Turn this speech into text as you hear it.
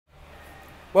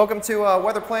Welcome to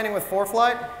Weather Planning with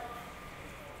ForeFlight.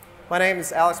 My name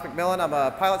is Alex McMillan. I'm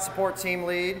a pilot support team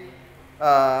lead,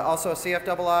 also a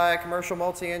CFII, commercial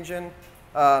multi-engine.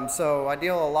 So I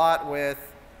deal a lot with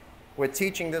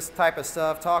teaching this type of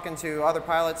stuff, talking to other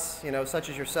pilots, such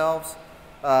as yourselves.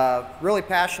 Really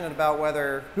passionate about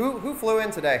weather. Who flew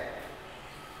in today?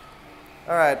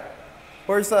 All right.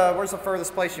 Where's the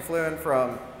furthest place you flew in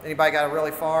from? Anybody got a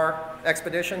really far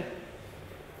expedition?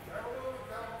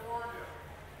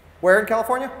 Where in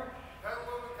California?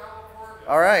 California.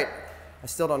 All right. I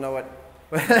still don't know what.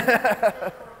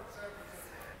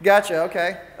 Gotcha.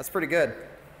 Okay, that's pretty good.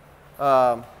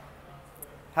 I'm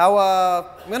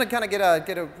going to kind of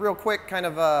get a real quick kind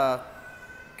of a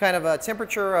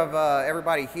temperature of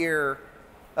everybody here.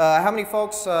 How many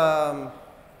folks have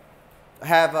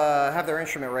their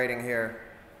instrument rating here?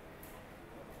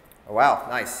 Oh, wow,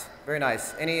 nice, very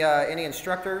nice. Any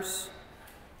instructors?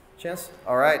 Chance?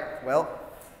 All right. Well.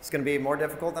 It's going to be more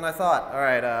difficult than I thought. All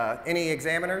right, any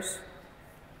examiners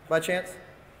by chance?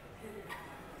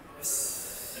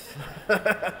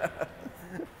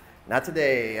 Not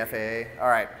today, FAA. All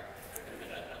right,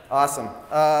 awesome,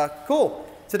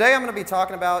 cool. Today I'm going to be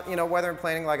talking about weather and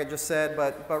planning, like I just said,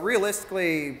 but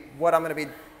realistically, what I'm going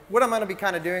to be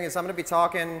kind of doing is I'm going to be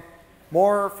talking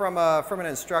more from an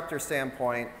instructor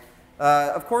standpoint.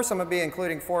 Of course, I'm going to be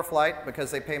including ForeFlight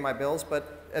because they pay my bills,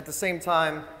 but at the same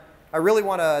time, I really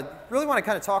want to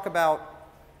kind of talk about,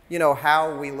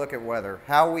 how we look at weather,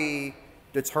 how we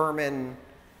determine,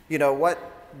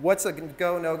 what's a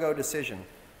go, no-go decision.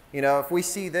 If we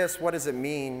see this, what does it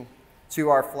mean to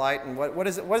our flight, and what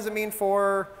does it mean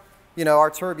for, our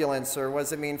turbulence, or what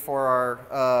does it mean for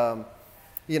our,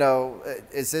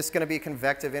 is this going to be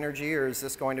convective energy, or is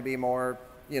this going to be more,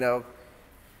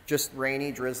 just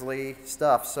rainy, drizzly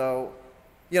stuff? So,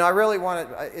 I really wanted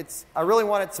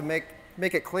to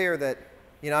make it clear that,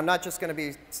 I'm not just going to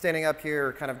be standing up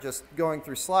here kind of just going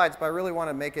through slides, but I really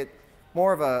want to make it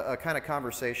more of a kind of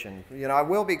conversation. I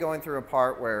will be going through a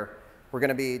part where we're going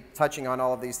to be touching on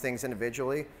all of these things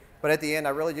individually, but at the end,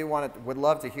 I really would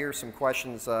love to hear some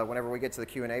questions whenever we get to the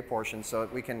Q&A portion so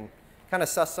that we can kind of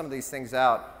suss some of these things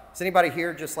out. Is anybody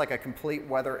here just like a complete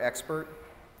weather expert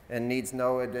and needs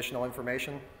no additional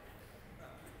information?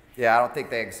 Yeah, I don't think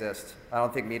they exist. I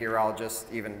don't think meteorologists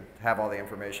even have all the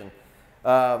information.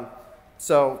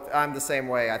 So I'm the same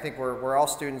way. I think we're all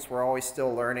students. We're always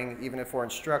still learning, even if we're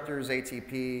instructors,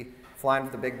 ATP, flying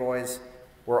with the big boys.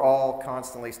 We're all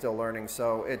constantly still learning.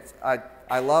 So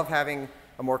I love having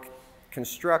a more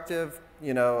constructive,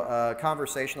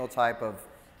 conversational type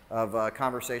of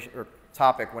conversation or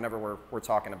topic whenever we're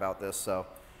talking about this. So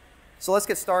let's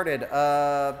get started.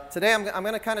 Today I'm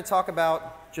going to kind of talk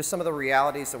about just some of the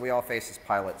realities that we all face as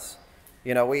pilots.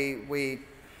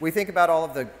 We think about all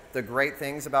of the great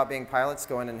things about being pilots,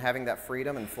 going and having that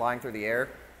freedom and flying through the air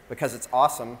because it's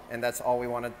awesome and that's all we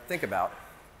want to think about.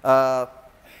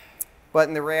 But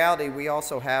in the reality, we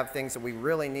also have things that we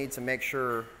really need to make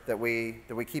sure that we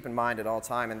keep in mind at all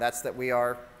time, and that's that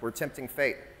we're tempting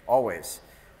fate always.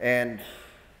 And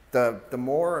the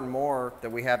more and more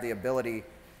that we have the ability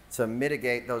to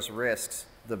mitigate those risks,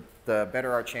 the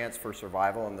better our chance for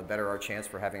survival and the better our chance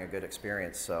for having a good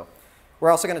experience. So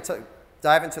we're also going to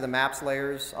dive into the maps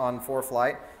layers on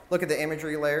ForeFlight, look at the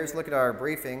imagery layers, look at our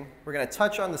briefing. We're going to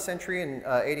touch on the Sentry and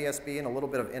ADS-B and a little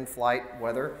bit of in-flight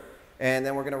weather, and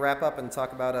then we're going to wrap up and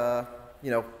talk about,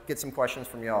 get some questions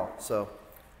from y'all. So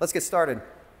let's get started.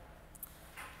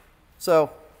 So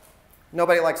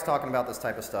nobody likes talking about this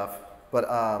type of stuff, but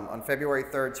on February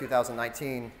 3rd,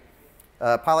 2019,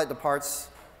 a pilot departs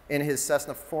in his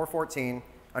Cessna 414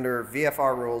 under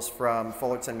VFR rules from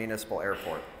Fullerton Municipal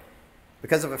Airport.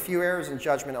 Because of a few errors in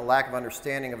judgment and lack of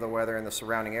understanding of the weather in the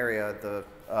surrounding area, the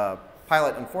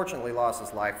pilot unfortunately lost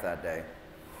his life that day.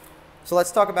 So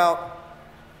let's talk about,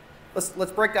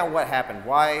 let's break down what happened.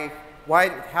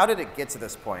 How did it get to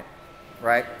this point,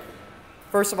 right?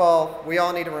 First of all, we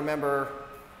all need to remember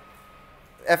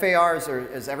FARs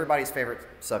is everybody's favorite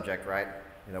subject, right?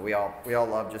 We all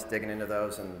love just digging into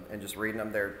those and just reading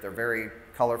them. They're very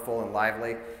colorful and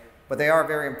lively. But they are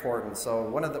very important. So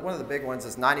one of the big ones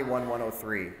is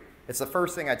 91-103. It's the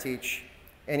first thing I teach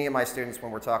any of my students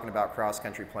when we're talking about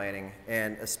cross-country planning,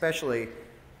 and especially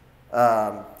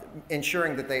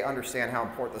ensuring that they understand how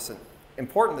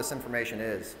important this information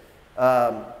is.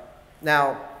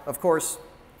 Now, of course,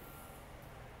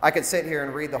 I could sit here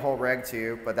and read the whole reg to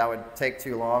you, but that would take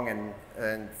too long,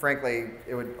 and frankly,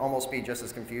 it would almost be just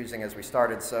as confusing as we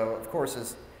started. So, of course,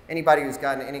 as anybody who's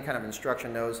gotten any kind of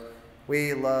instruction knows,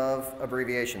 we love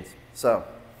abbreviations. So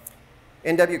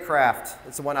NW Craft,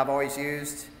 it's the one I've always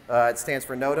used. It stands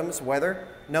for NOTAMs, weather,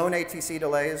 known ATC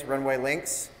delays, runway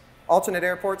links, alternate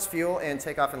airports, fuel, and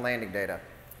takeoff and landing data.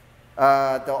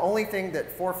 The only thing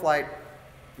that ForeFlight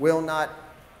will not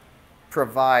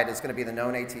provide is going to be the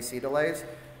known ATC delays.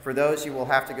 For those, you will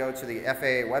have to go to the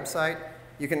FAA website.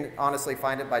 You can honestly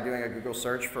find it by doing a Google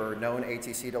search for known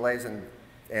ATC delays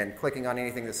and clicking on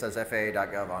anything that says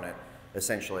FAA.gov on it,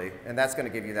 essentially. And that's going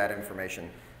to give you that information.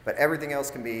 But everything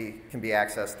else can be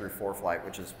accessed through ForeFlight,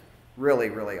 which is really,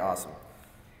 really awesome.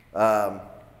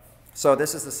 So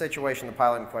this is the situation the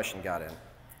pilot in question got in.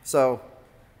 So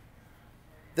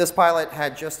this pilot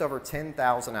had just over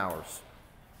 10,000 hours.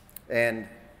 And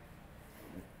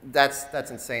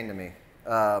that's insane to me.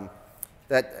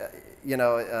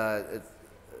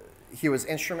 He was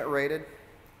instrument rated,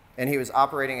 and he was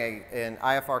operating an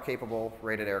IFR-capable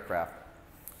rated aircraft.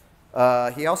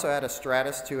 He also had a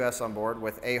Stratus 2S on board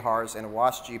with AHRS and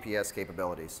WASP GPS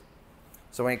capabilities.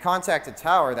 So when he contacted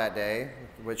Tower that day,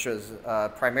 which was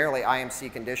primarily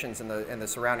IMC conditions in the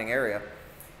surrounding area,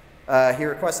 he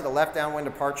requested a left downwind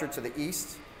departure to the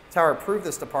east. Tower approved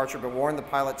this departure, but warned the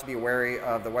pilot to be wary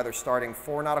of the weather starting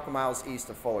 4 nautical miles east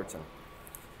of Fullerton.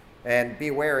 And be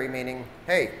wary meaning,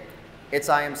 hey, it's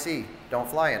IMC, don't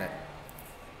fly in it.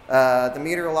 The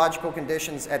meteorological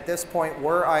conditions at this point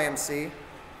were IMC,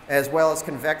 as well as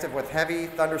convective with heavy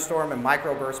thunderstorm and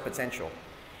microburst potential.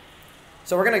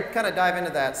 So we're going to kind of dive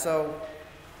into that. So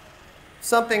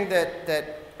something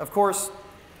that of course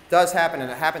does happen,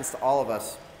 and it happens to all of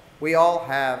us, we all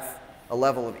have a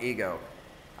level of ego.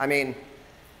 I mean,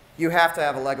 you have to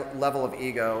have a level of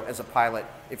ego as a pilot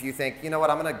if you think, you know what,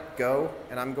 I'm going to go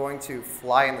and I'm going to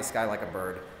fly in the sky like a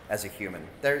bird as a human.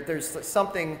 There's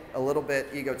something a little bit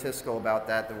egotistical about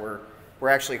that we're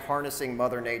actually harnessing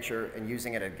Mother Nature and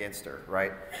using it against her,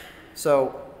 right?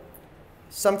 So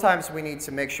sometimes we need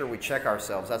to make sure we check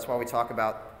ourselves. That's why we talk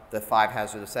about the 5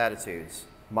 hazardous attitudes: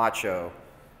 macho,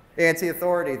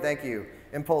 anti-authority, thank you,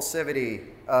 impulsivity.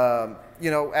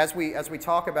 As we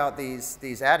talk about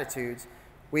these attitudes,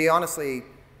 we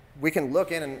can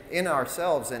look in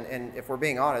ourselves, and if we're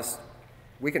being honest,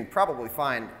 we can probably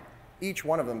find each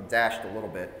one of them dashed a little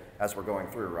bit as we're going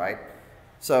through, right?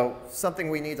 So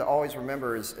something we need to always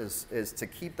remember is to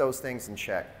keep those things in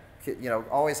check.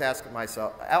 Always ask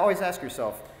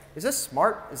yourself, is this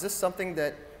smart? Is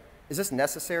this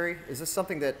necessary? Is this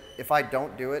something that if I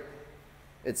don't do it,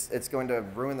 it's going to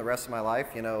ruin the rest of my life?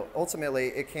 Ultimately,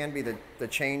 it can be the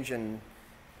change in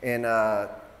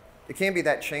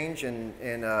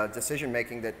decision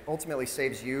making that ultimately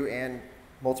saves you and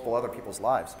multiple other people's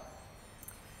lives.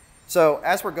 So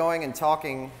as we're going and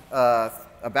talking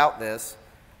about this,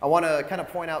 I want to kind of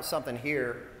point out something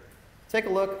here. Take a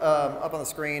look up on the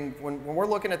screen. When we're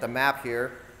looking at the map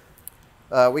here,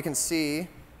 we can see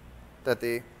that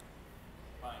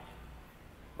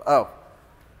Oh,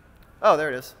 there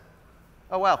it is.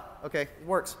 Oh, wow. Okay, it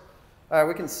works.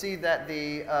 We can see that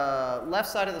the left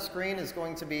side of the screen is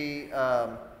going to be,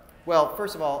 well,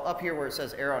 first of all, up here where it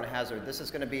says Aero and Hazard, this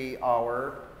is going to be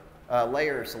our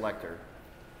layer selector.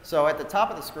 So at the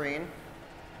top of the screen,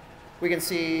 we can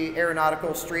see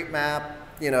aeronautical, street map,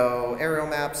 aerial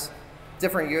maps,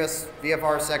 different US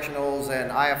VFR sectionals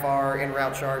and IFR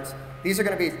en-route charts. These are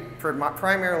going to be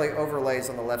primarily overlays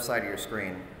on the left side of your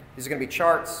screen. These are going to be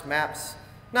charts, maps,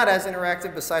 not as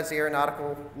interactive besides the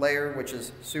aeronautical layer, which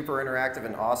is super interactive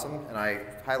and awesome, and I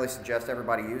highly suggest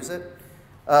everybody use it.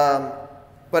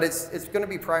 But it's going to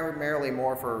be primarily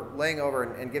more for laying over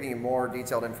and giving you more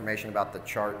detailed information about the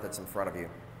chart that's in front of you.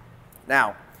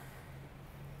 Now,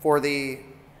 for the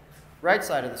right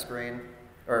side of the screen,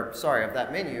 of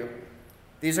that menu,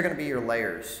 these are going to be your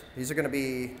layers. These are going to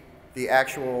be the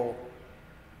actual,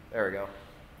 there we go.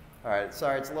 All right,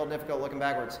 sorry, it's a little difficult looking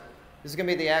backwards. This is going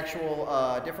to be the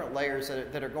actual different layers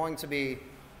that are going to be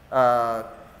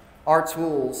our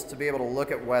tools to be able to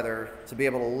look at weather, to be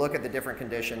able to look at the different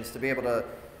conditions, to be able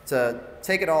to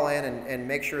take it all in and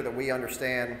make sure that we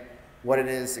understand what it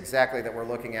is exactly that we're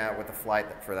looking at with the flight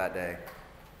for that day.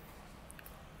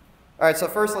 All right, so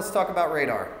first let's talk about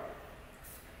radar.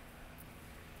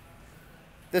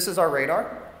 This is our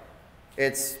radar.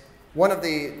 It's one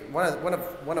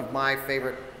of my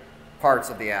favorite parts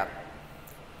of the app.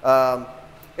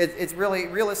 It's really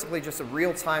realistically just a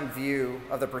real-time view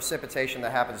of the precipitation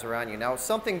that happens around you. Now,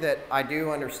 something that I do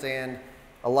understand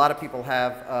a lot of people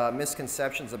have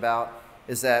misconceptions about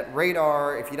is that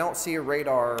radar, if you don't see a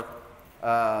radar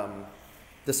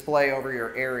display over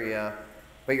your area,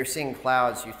 but you're seeing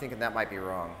clouds, you're thinking that might be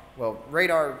wrong. Well,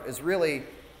 radar is really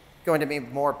going to be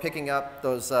more picking up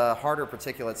those harder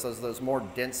particulates, those more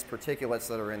dense particulates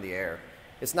that are in the air.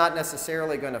 it's not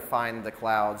necessarily going to find the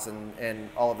clouds and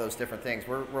all of those different things.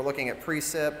 We're looking at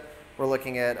precip, we're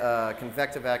looking at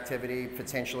convective activity,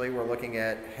 potentially, we're looking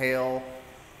at hail,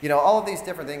 you know, all of these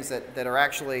different things that are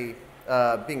actually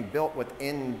being built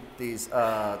within these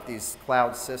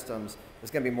cloud systems is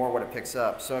going to be more what it picks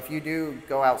up. So if you do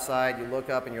go outside, you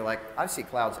look up and you're like, I see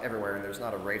clouds everywhere and there's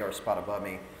not a radar spot above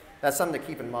me, that's something to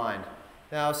keep in mind.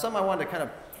 Now, something I wanted to kind of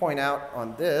point out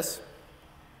on this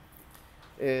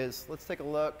is, let's take a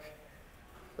look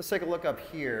up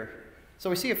here. So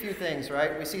we see a few things,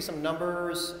 right? We see some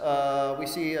numbers, we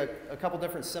see a couple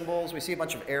different symbols, we see a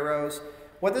bunch of arrows.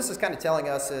 What this is kind of telling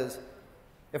us is,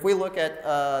 if we look at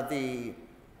the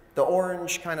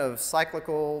orange kind of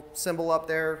cyclical symbol up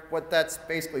there, what that's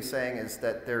basically saying is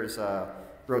that there's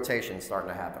rotation starting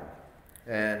to happen.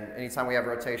 And anytime we have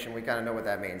rotation, we kind of know what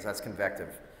that means. That's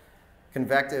convective.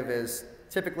 Convective is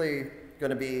typically going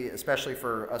to be, especially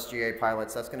for us GA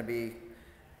pilots, that's going to be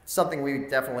something we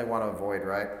definitely want to avoid,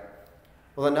 right?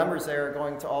 Well, the numbers there are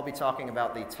going to all be talking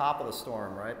about the top of the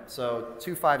storm, right? So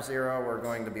 250, we're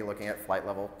going to be looking at flight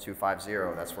level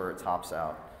 250. That's where it tops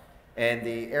out. And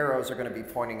the arrows are going to be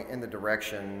pointing in the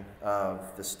direction of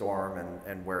the storm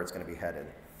and where it's going to be headed.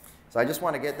 So I just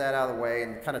want to get that out of the way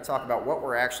and kind of talk about what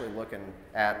we're actually looking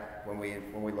at when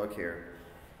we look here.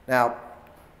 Now,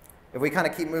 if we kind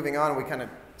of keep moving on, we kind of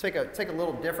take a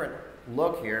little different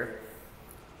look here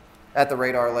at the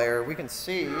radar layer. We can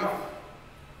see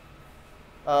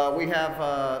we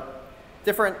have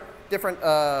different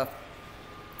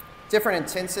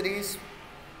intensities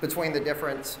between the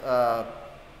different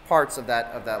parts of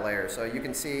that layer. So you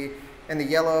can see in the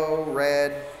yellow,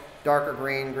 red, darker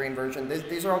green version,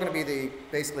 these are all going to be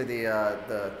basically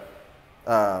the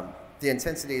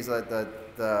intensities of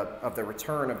the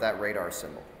return of that radar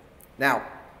symbol. Now,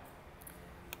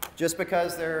 just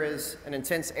because there is an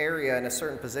intense area in a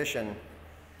certain position,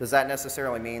 does that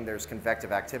necessarily mean there's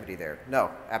convective activity there?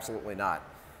 No, absolutely not.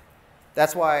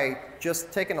 That's why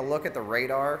just taking a look at the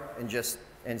radar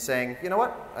and saying, you know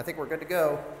what, I think we're good to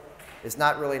go, is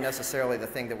not really necessarily the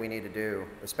thing that we need to do,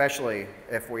 especially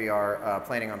if we are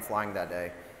planning on flying that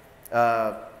day.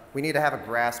 We need to have a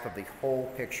grasp of the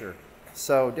whole picture.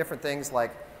 So different things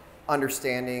like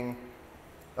understanding,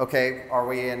 okay, are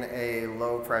we in a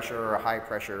low pressure or a high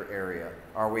pressure area?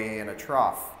 Are we in a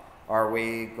trough? Are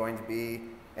we going to be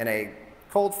in a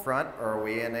cold front or are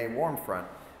we in a warm front?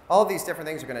 All of these different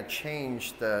things are going to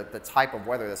change the type of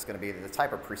weather that's going to be, the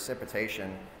type of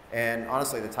precipitation, and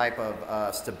honestly the type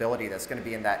of stability that's going to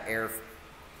be in that air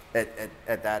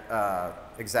at that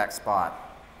exact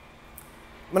spot.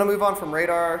 I'm going to move on from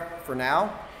radar for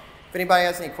now. If anybody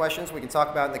has any questions, we can talk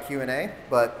about it in the Q&A,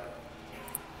 but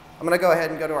I'm going to go ahead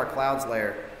and go to our clouds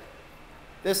layer.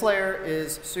 This layer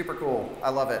is super cool. I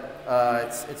love it.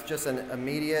 It's just an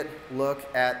immediate look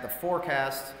at the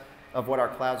forecast of what our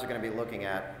clouds are going to be looking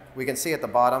at. We can see at the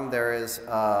bottom there is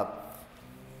a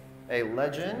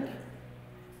legend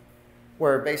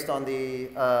where, based on the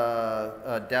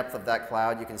depth of that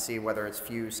cloud, you can see whether it's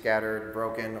few, scattered,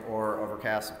 broken, or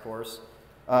overcast, of course.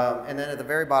 And then at the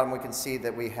very bottom, we can see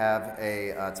that we have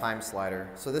a time slider.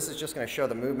 So this is just going to show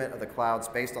the movement of the clouds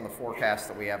based on the forecast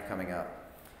that we have coming up.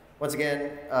 Once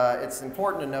again, it's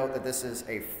important to note that this is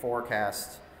a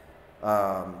forecast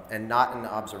and not an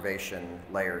observation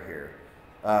layer here.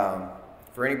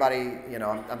 For anybody, you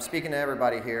know, I'm speaking to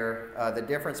everybody here. The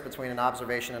difference between an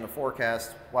observation and a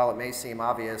forecast, while it may seem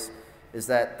obvious, is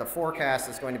that the forecast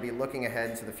is going to be looking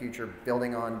ahead into the future,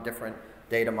 building on different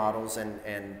data models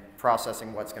and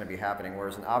processing what's going to be happening,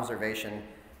 whereas an observation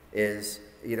is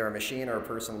either a machine or a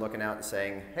person looking out and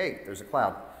saying, hey, there's a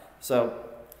cloud. So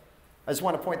I just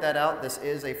want to point that out. This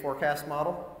is a forecast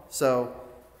model. So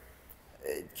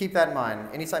keep that in mind.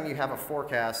 Anytime you have a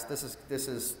forecast, this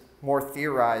is more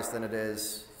theorized than it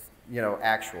is, you know,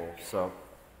 actual. So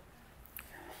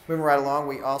moving right along,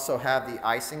 we also have the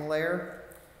icing layer.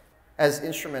 As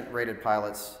instrument-rated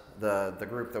pilots, the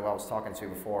group that I was talking to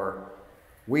before,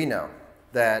 we know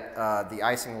that the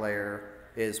icing layer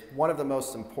is one of the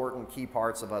most important key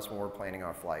parts of us when we're planning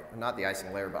our flight. Not the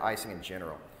icing layer, but icing in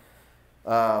general.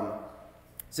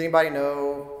 Does anybody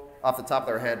know off the top of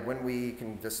their head when we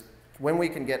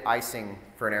can get icing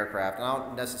for an aircraft? And I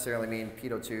don't necessarily mean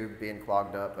pitot tube being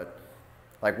clogged up, but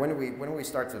like when do we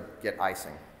start to get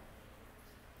icing?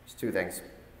 There's two things.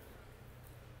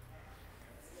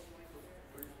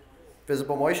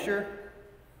 Visible moisture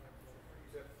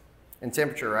and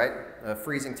temperature, right?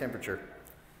 Freezing temperature.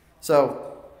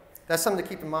 So that's something to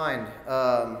keep in mind.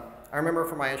 I remember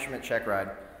from my instrument check ride,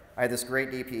 I had this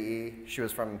great DPE. She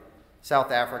was from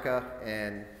South Africa,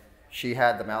 and she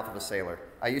had the mouth of a sailor.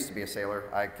 I used to be a sailor.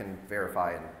 I can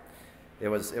verify it. It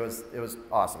was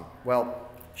awesome. Well,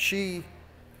 she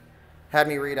had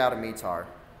me read out a METAR.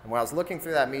 And when I was looking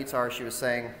through that METAR, she was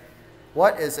saying,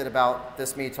 what is it about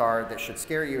this METAR that should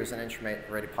scare you as an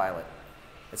instrument-rated pilot?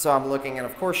 And so I'm looking, and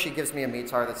of course she gives me a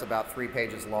METAR that's about 3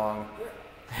 pages long,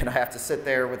 and I have to sit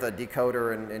there with a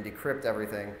decoder and decrypt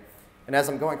everything. And as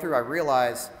I'm going through, I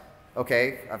realize,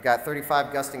 okay, I've got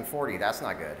 35 gusting 40. That's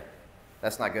not good.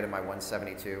 That's not good in my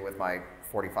 172 with my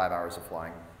 45 hours of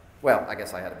flying. Well, I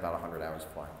guess I had about 100 hours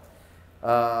of flying.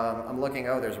 I'm looking,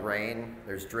 oh, there's rain,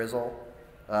 there's drizzle,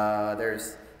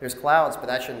 there's clouds, but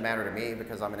that shouldn't matter to me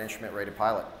because I'm an instrument-rated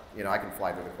pilot. You know, I can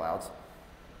fly through the clouds.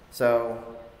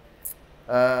 So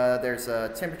there's a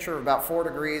temperature of about 4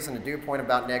 degrees and a dew point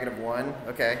about -1.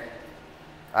 Okay.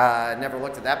 I never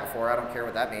looked at that before. I don't care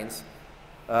what that means.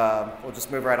 We'll just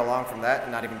move right along from that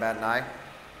and not even bat an eye.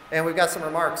 And we've got some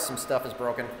remarks. Some stuff is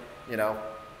broken, you know,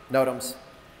 NOTAMs.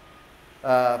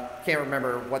 Can't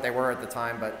remember what they were at the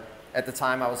time, but at the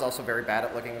time I was also very bad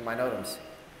at looking at my NOTAMs,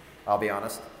 I'll be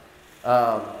honest.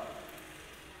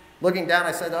 Looking down,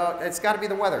 I said, oh, it's got to be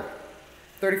the weather.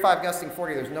 35 gusting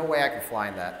 40, there's no way I can fly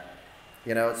in that.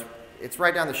 You know, it's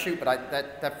right down the chute, but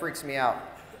that freaks me out.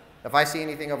 If I see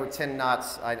anything over 10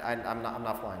 knots, I'm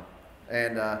not flying.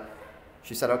 And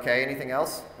she said, okay, anything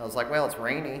else? I was like, well, it's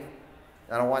rainy.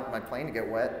 I don't want my plane to get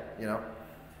wet, you know.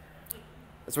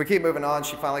 As we keep moving on,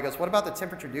 she finally goes, what about the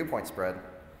temperature dew point spread?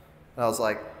 And I was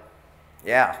like,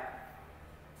 yeah,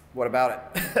 what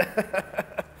about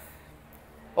it?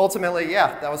 Ultimately,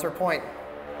 yeah, that was her point.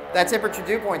 That temperature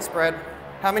dew point spread,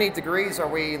 how many degrees are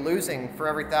we losing for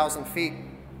every 1,000 feet?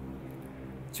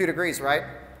 2 degrees, right?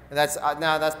 And that's,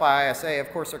 now that's by ISA.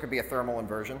 Of course, there could be a thermal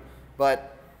inversion,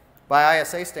 but by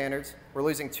ISA standards, we're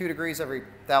losing 2 degrees every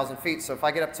 1,000 feet. So if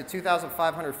I get up to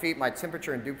 2,500 feet, my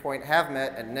temperature and dew point have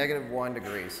met at -1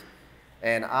 degrees.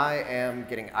 And I am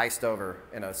getting iced over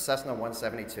in a Cessna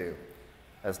 172.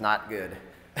 That's not good.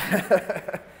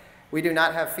 We do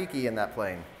not have Fiki in that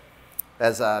plane,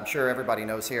 as I'm sure everybody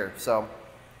knows here. So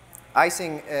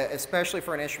icing, especially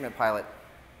for an instrument pilot,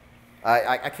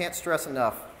 I can't stress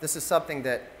enough, this is something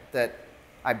that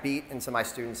I beat into my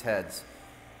students' heads.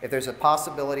 If there's a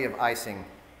possibility of icing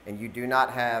and you do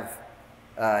not have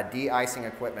de-icing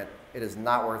equipment, it is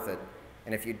not worth it.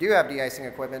 And if you do have de-icing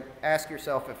equipment, ask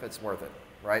yourself if it's worth it,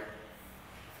 right?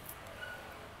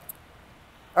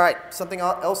 All right, something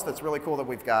else that's really cool that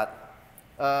we've got.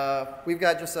 We've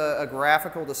got just a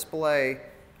graphical display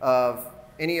of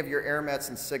any of your AirMets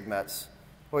and SIGMETs.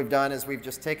 What we've done is we've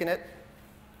just taken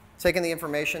the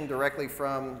information directly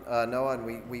from NOAA,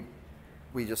 and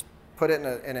we just put it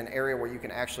in an area where you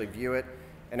can actually view it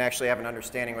and actually have an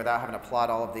understanding without having to plot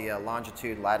all of the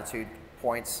longitude, latitude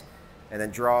points, and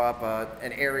then draw up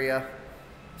an area.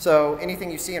 So anything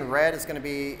you see in red is going to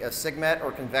be a SIGMET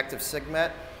or convective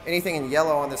SIGMET. Anything in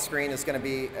yellow on the screen is going to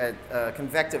be a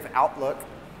convective outlook.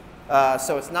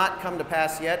 So it's not come to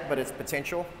pass yet, but it's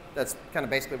potential. That's kind of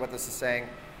basically what this is saying.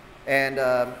 And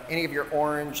any of your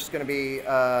orange is going to be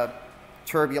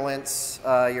turbulence,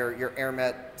 your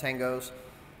AirMet tangos.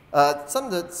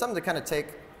 Something to kind of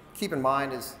keep in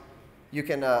mind is you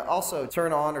can also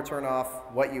turn on or turn off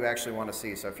what you actually want to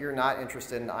see. So if you're not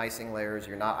interested in icing layers,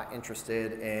 you're not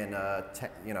interested in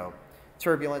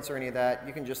turbulence or any of that,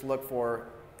 you can just look for,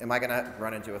 am I going to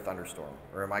run into a thunderstorm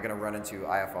or am I going to run into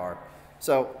IFR?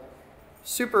 So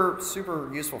super,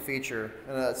 super useful feature.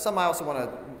 And something I also want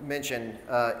to mention,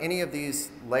 any of these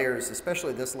layers,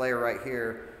 especially this layer right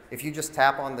here, if you just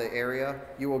tap on the area,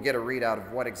 you will get a readout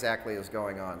of what exactly is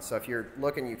going on. So if you're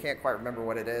looking, you can't quite remember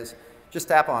what it is, just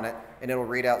tap on it and it'll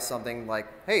read out something like,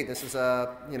 hey, this is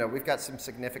we've got some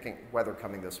significant weather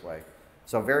coming this way.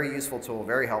 So very useful tool,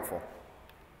 very helpful.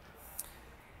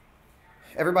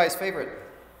 Everybody's favorite,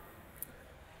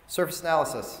 surface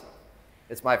analysis.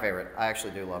 It's my favorite. I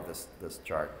actually do love this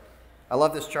chart. I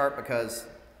love this chart because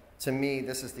to me,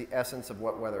 this is the essence of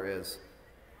what weather is.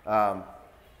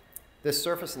 This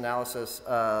surface analysis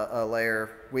layer,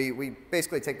 we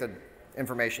basically take the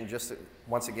information just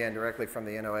once again directly from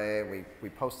the NOAA. We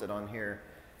post it on here.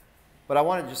 But I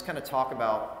want to just kind of talk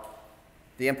about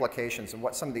the implications and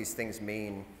what some of these things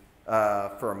mean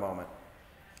for a moment.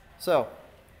 So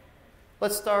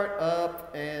let's start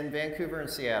up in Vancouver and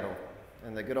Seattle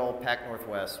in the good old Pac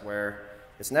Northwest where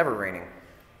it's never raining.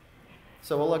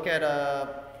 So we'll look at,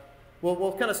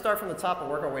 we'll kind of start from the top and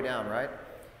work our way down, right?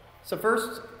 So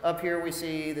first up here we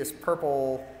see this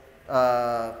purple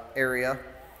area.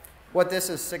 What this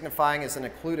is signifying is an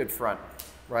occluded front,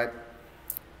 right?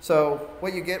 So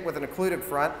what you get with an occluded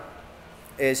front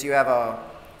is you have a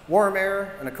warm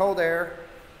air and a cold air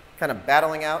kind of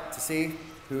battling out to see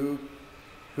who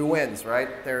wins,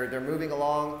 right? They're moving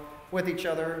along with each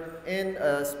other in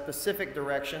a specific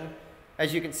direction.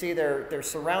 As you can see, they're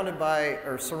surrounded by,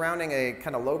 or surrounding a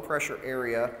kind of low pressure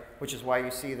area, which is why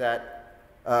you see that,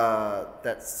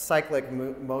 that cyclic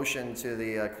motion to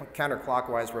the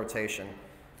counterclockwise rotation.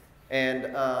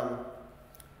 And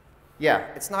yeah,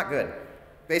 it's not good.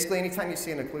 Basically, anytime you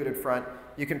see an occluded front,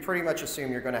 you can pretty much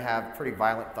assume you're going to have pretty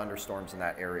violent thunderstorms in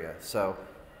that area. So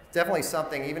definitely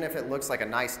something, even if it looks like a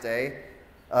nice day,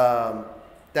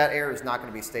 that air is not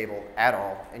going to be stable at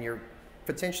all, and you're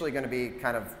potentially going to be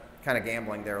kind of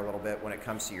gambling there a little bit when it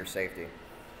comes to your safety.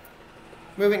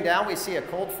 Moving down, we see a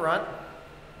cold front.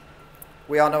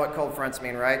 We all know what cold fronts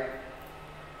mean, right?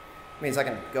 It means I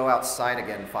can go outside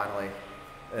again finally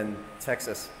in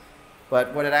Texas.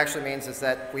 But what it actually means is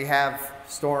that we have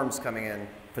storms coming in,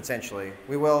 potentially.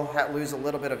 We will lose a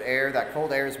little bit of air. That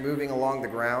cold air is moving along the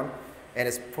ground and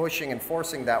is pushing and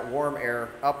forcing that warm air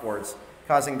upwards,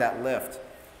 causing that lift.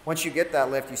 Once you get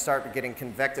that lift, you start getting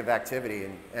convective activity,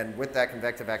 and with that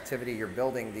convective activity, you're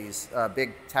building these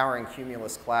big towering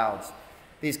cumulus clouds.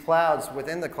 These clouds,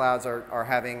 within the clouds, are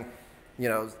having, you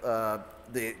know,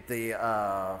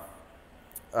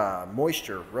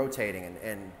 moisture rotating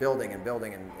and building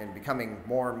and becoming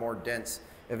more and more dense,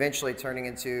 eventually turning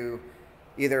into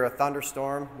either a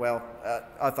thunderstorm, well,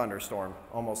 a thunderstorm,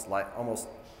 almost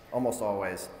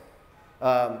always.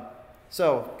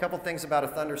 So, a couple things about a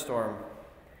thunderstorm.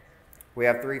 We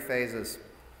have three phases: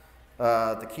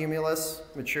 the cumulus,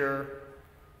 mature,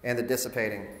 and the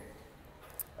dissipating.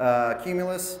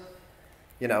 Cumulus,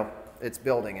 you know, it's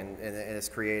building and it's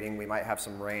creating. We might have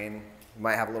some rain. We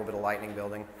might have a little bit of lightning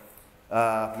building.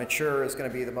 Mature is going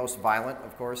to be the most violent,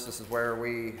 of course. This is where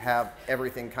we have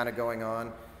everything kind of going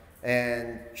on.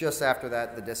 And just after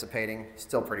that, the dissipating,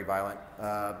 still pretty violent.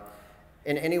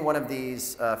 In any one of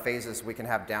these phases, we can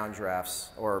have downdrafts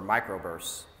or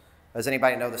microbursts. Does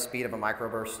anybody know the speed of a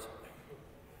microburst?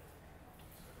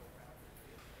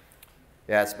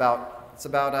 Yeah, it's about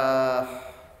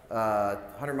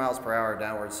 100 miles per hour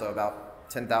downwards, so about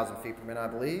 10,000 feet per minute, I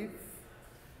believe.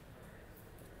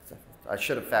 I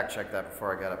should have fact-checked that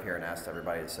before I got up here and asked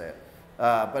everybody to say it.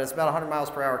 But it's about 100 miles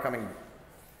per hour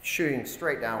shooting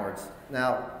straight downwards.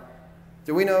 Now,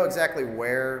 do we know exactly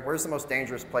where's the most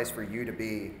dangerous place for you to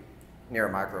be near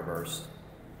a microburst?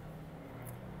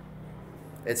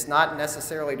 It's not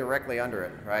necessarily directly under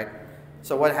it, right?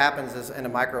 So what happens is in a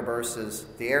microburst is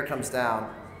the air comes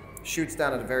down, shoots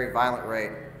down at a very violent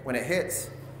rate. When it hits,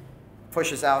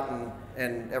 pushes out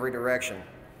in every direction.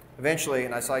 Eventually,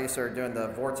 and I saw you started doing the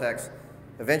vortex,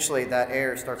 eventually that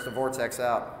air starts to vortex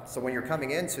out. So when you're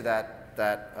coming into that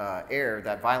air,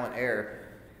 that violent air,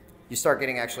 you start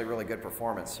getting actually really good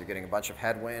performance. You're getting a bunch of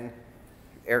headwind,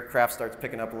 aircraft starts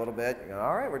picking up a little bit, you go,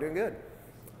 all right, we're doing good.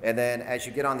 And then as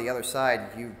you get on the other side,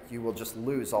 you will just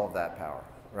lose all of that power,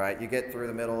 right? You get through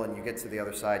the middle and you get to the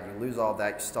other side, you lose all of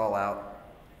that, you stall out.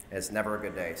 It's never a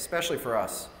good day, especially for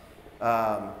us.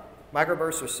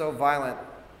 Microbursts are so violent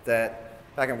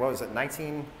that back in, what was it,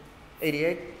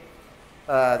 1988?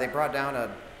 They brought down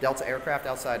a Delta aircraft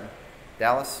outside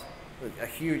Dallas, a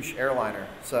huge airliner.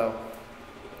 So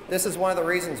this is one of the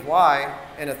reasons why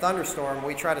in a thunderstorm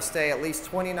we try to stay at least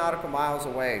 20 nautical miles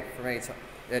away from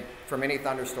any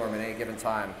thunderstorm at any given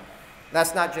time.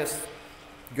 That's not just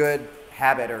good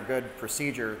habit or good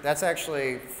procedure. That's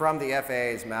actually from the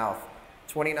FAA's mouth.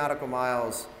 20 nautical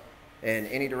miles in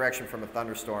any direction from a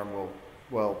thunderstorm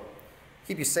will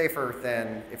keep you safer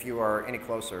than if you are any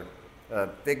closer.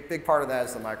 Big part of that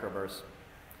is the microburst.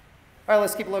 All right,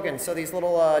 let's keep looking. So these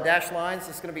little dashed lines,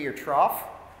 this is going to be your trough.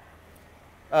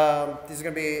 These are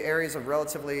going to be areas of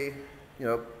relatively,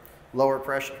 lower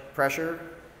pressure,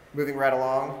 moving right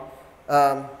along.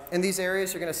 In these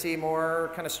areas, you're going to see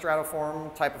more kind of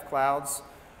stratiform type of clouds,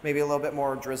 maybe a little bit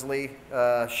more drizzly,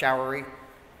 showery,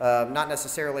 not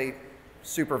necessarily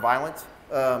super violent,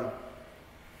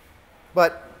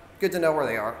 but good to know where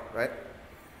they are, right?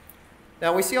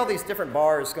 Now we see all these different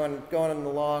bars going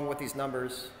along with these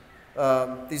numbers.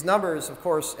 These numbers, of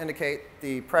course, indicate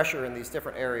the pressure in these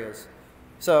different areas.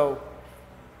 So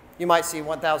you might see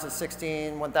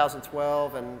 1016,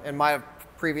 1012, and might have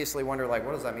previously wondered, like,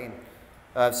 what does that mean?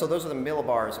 So those are the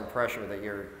millibars in pressure that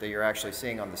you're actually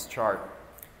seeing on this chart.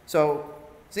 So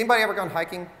has anybody ever gone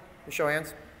hiking? Show of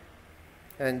hands.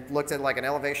 And looked at like an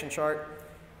elevation chart?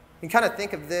 You can kind of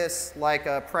think of this like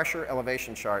a pressure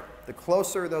elevation chart. The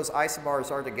closer those isobars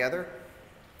are together,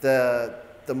 the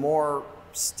more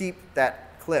steep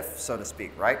that cliff, so to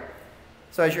speak, right?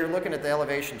 So as you're looking at the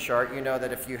elevation chart, you know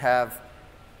that if you have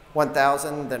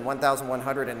 1,000, then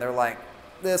 1,100, and they're like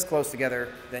this close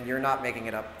together, then you're not making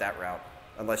it up that route,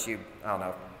 unless you, I don't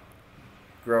know,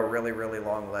 grow really, really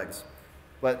long legs.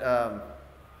 But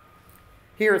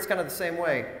here it's kind of the same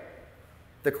way.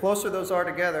 The closer those are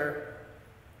together,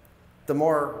 the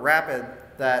more rapid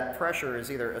that pressure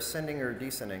is either ascending or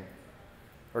descending,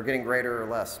 or getting greater or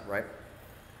less, right?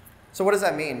 So what does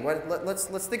that mean?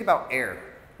 Let's think about air.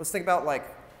 Let's think about like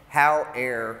how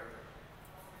air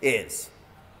is.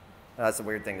 That's a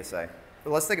weird thing to say,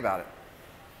 but let's think about it.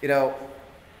 You know,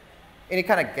 any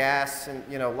kind of gas, and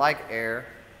you know, like air,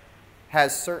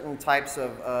 has certain types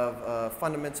of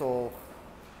fundamental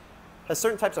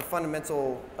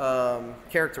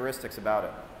characteristics about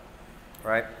it,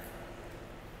 right?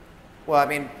 Well, I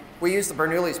mean, we use the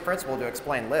Bernoulli's principle to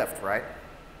explain lift, right?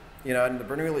 You know, and the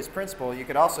Bernoulli's principle, you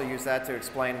could also use that to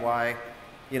explain why,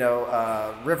 you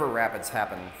know, river rapids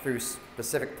happen through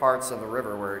specific parts of the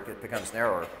river where it becomes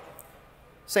narrower.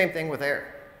 Same thing with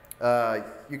air.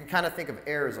 You can kind of think of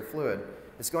air as a fluid.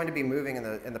 It's going to be moving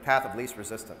in the path of least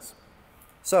resistance.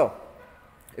 So,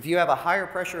 if you have a higher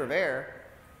pressure of air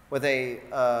with a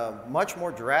much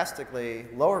more drastically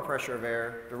lower pressure of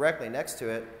air directly next to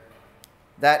it,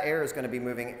 that air is going to be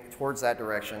moving towards that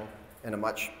direction in a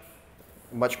much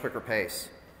quicker pace.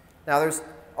 Now, there's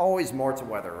always more to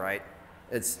weather, right?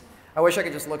 I wish I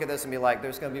could just look at this and be like,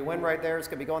 there's going to be wind right there, it's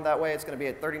going to be going that way, it's going to be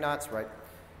at 30 knots, right?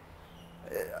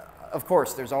 Of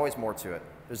course, there's always more to it.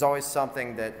 There's always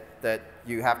something that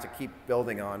you have to keep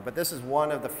building on, but this is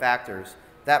one of the factors.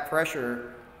 That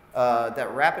pressure,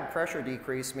 that rapid pressure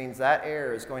decrease means that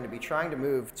air is going to be trying to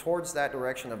move towards that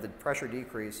direction of the pressure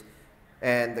decrease,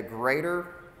 and the greater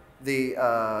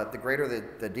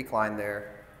the decline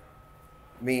there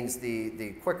means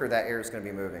the quicker that air is going to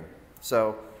be moving.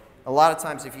 So a lot of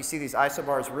times if you see these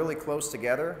isobars really close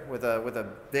together with a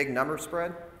big number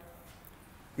spread,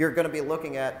 you're going to be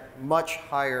looking at much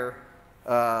higher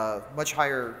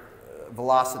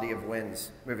velocity of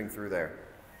winds moving through there.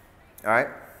 All right?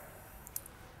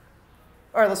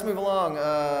 All right, let's move along.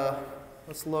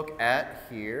 Let's look at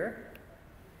here.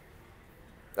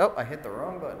 Oh, I hit the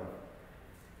wrong button.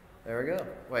 There we go.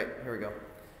 Wait, here we go.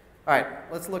 All right,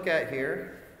 let's look at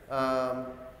here.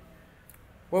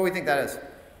 What do we think that is?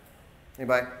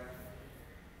 Anybody?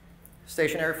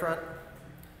 Stationary front?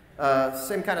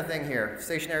 Same kind of thing here.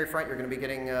 Stationary front, you're going to be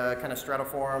getting kind of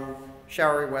stratiform,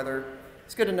 showery weather.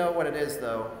 It's good to know what it is,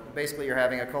 though. Basically, you're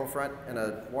having a cold front and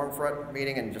a warm front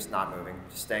meeting and just not moving,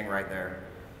 just staying right there.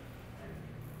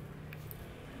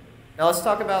 Now, let's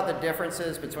talk about the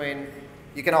differences between,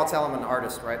 you can all tell I'm an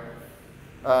artist, right?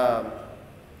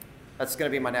 That's going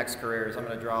to be my next career, is I'm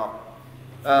going to draw.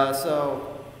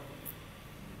 So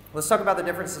let's talk about the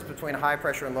differences between high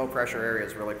pressure and low pressure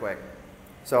areas really quick.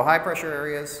 So high pressure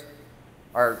areas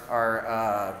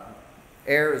are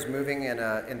air is moving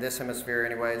in this hemisphere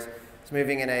anyways. It's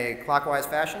moving in a clockwise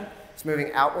fashion. It's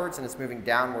moving outwards and it's moving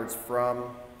downwards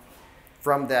from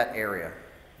that area,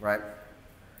 right?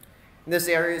 In this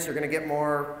areas, you're going to get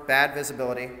more bad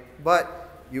visibility,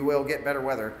 but you will get better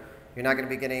weather. You're not going to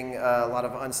be getting a lot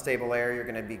of unstable air. You're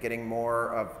going to be getting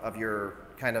more of your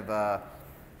kind of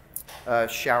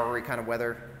showery kind of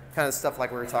weather, kind of stuff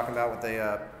like we were talking about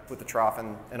with the trough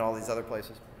and all these other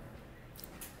places.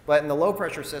 But in the low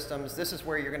pressure systems, this is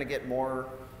where you're going to get more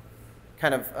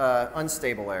kind of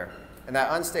unstable air. And that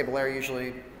unstable air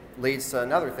usually leads to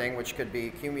another thing, which could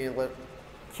be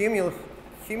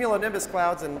cumulonimbus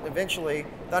clouds and eventually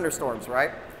thunderstorms,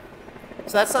 right?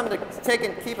 So that's something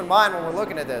to keep in mind when we're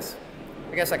looking at this.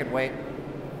 I guess I could wait.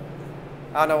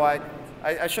 I don't know why.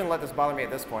 I shouldn't let this bother me at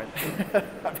this point.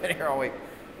 I've been here all week.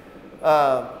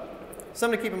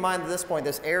 Something to keep in mind at this point,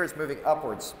 this air is moving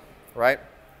upwards, right?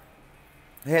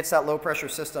 It hits that low pressure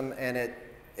system and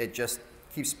it just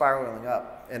keeps spiraling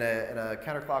up in a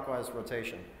counterclockwise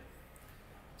rotation.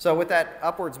 So with that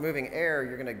upwards moving air,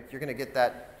 you're gonna get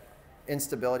that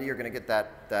instability, you're going to get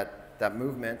that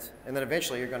movement, and then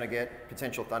eventually you're going to get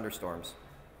potential thunderstorms.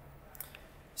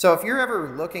 So if you're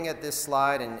ever looking at this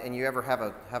slide and you ever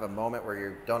have a moment where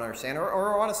you don't understand,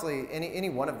 or honestly any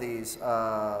one of these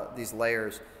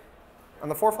layers, on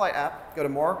the ForeFlight app, go to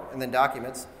More and then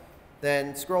Documents,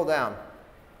 then scroll down.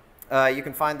 You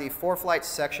can find the ForeFlight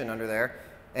section under there,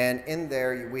 and in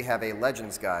there we have a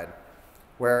Legends Guide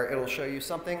where it'll show you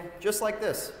something just like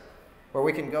this, where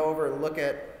we can go over and look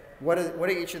at what do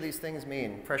each of these things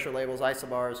mean? Pressure labels,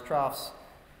 isobars, troughs,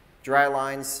 dry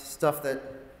lines, stuff that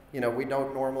we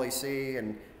don't normally see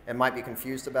and might be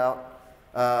confused about.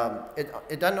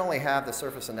 It doesn't only have the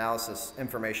surface analysis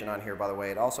information on here, by the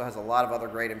way. It also has a lot of other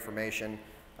great information,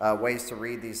 ways to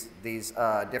read these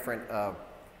different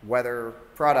weather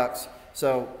products.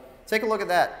 So take a look at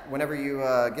that whenever you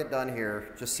get done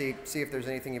here. Just see if there's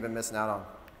anything you've been missing out on.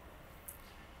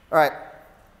 All right,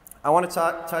 I want to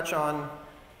touch on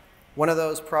One of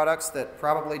those products that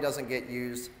probably doesn't get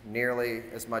used nearly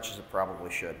as much as it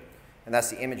probably should, and that's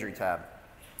the imagery tab.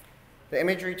 The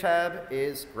imagery tab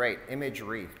is great.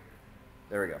 Imagery.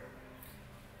 There we go.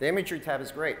 The imagery tab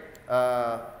is great.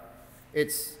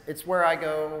 It's where I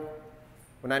go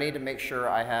when I need to make sure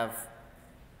I have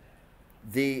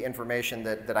the information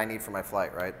that I need for my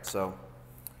flight, right? So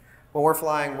when we're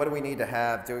flying, what do we need to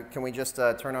have? Can we just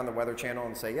turn on the weather channel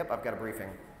and say, yep, I've got a briefing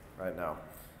right now?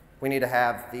 We need to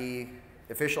have the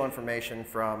official information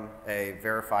from a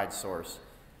verified source.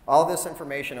 All of this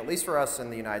information, at least for us in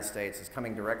the United States, is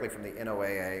coming directly from the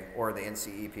NOAA or the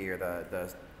NCEP or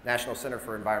the National Center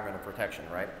for Environmental Protection,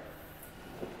 right?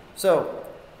 So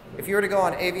if you were to go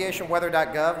on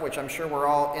aviationweather.gov, which I'm sure we're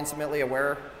all intimately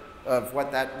aware of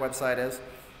what that website is,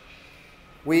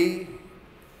 we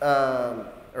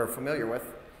are familiar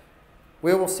with,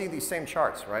 we will see these same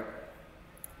charts, right?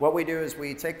 What we do is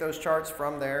we take those charts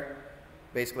from there,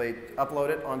 basically upload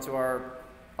it onto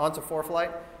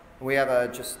ForeFlight, and we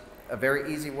have just a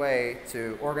very easy way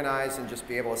to organize and just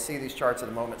be able to see these charts at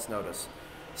a moment's notice.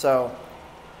 So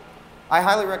I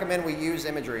highly recommend we use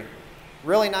imagery.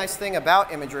 Really nice thing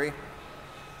about imagery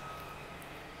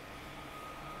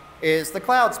is the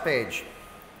clouds page.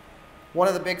 One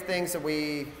of the big things that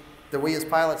we as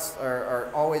pilots are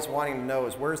always wanting to know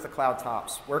is, where's the cloud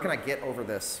tops? Where can I get over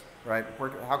this, right?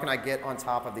 How can I get on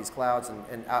top of these clouds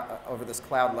and over this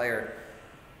cloud layer?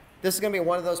 This is going to be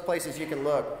one of those places you can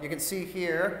look. You can see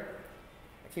here,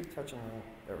 I keep touching,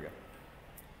 there we go.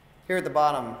 Here at the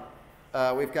bottom,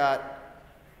 we've got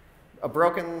a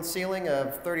broken ceiling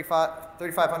of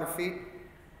 3,500 feet.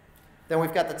 Then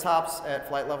we've got the tops at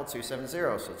flight level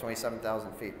 270, so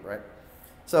 27,000 feet, right?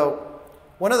 So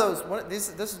this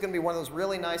is going to be one of those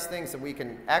really nice things that we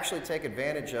can actually take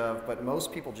advantage of, but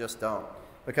most people just don't,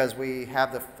 because we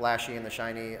have the flashy and the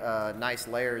shiny, nice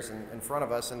layers in front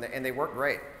of us, and they work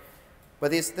great. But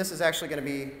this is actually going to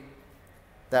be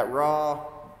that raw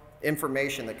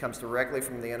information that comes directly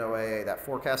from the NOAA, that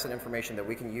forecasted information that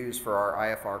we can use for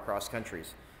our IFR cross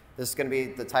countries. This is going to be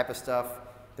the type of stuff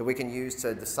that we can use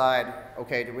to decide,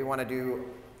 okay, do we want to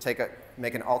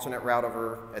make an alternate route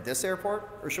over at this airport,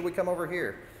 or should we come over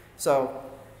here? So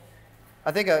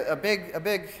I think a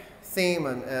big theme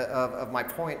of my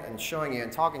point in showing you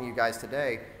and talking to you guys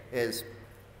today is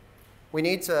we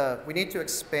need to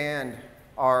expand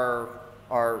our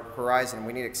horizon.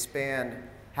 We need to expand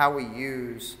how we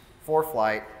use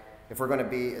ForeFlight if we're going to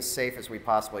be as safe as we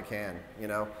possibly can, you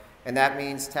know? And that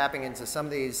means tapping into some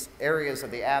of these areas of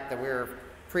the app that we're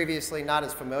previously not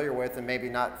as familiar with and maybe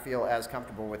not feel as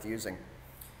comfortable with using.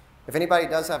 If anybody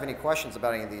does have any questions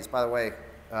about any of these, by the way,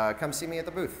 come see me at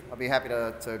the booth. I'll be happy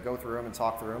to go through them and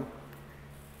talk through them.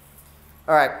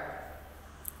 All right,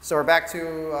 so we're back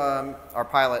to our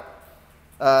pilot.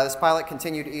 This pilot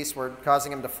continued eastward,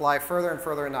 causing him to fly further and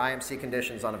further into IMC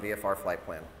conditions on a VFR flight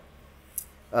plan.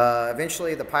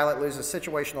 Eventually, the pilot loses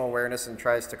situational awareness and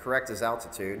tries to correct his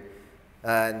altitude,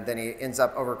 and then he ends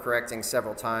up overcorrecting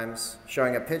several times,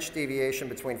 showing a pitch deviation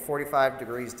between 45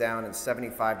 degrees down and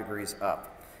 75 degrees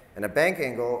up, and a bank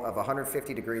angle of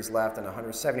 150 degrees left and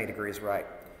 170 degrees right,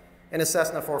 in a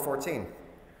Cessna 414.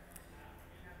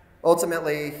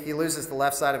 Ultimately, he loses the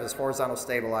left side of his horizontal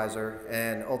stabilizer,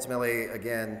 and ultimately,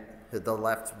 again, the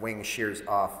left wing shears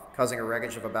off, causing a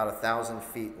wreckage of about 1,000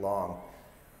 feet long.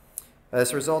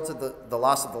 This resulted in the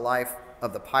loss of the life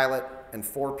of the pilot and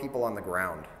 4 people on the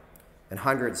ground, and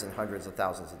hundreds of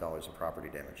thousands of dollars of property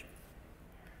damage.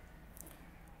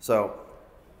 So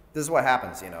this is what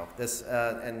happens, you know. This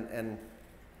and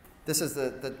this is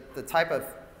the type of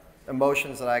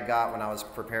emotions that I got when I was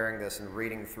preparing this and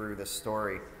reading through this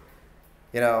story.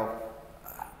 You know,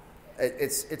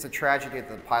 it's a tragedy that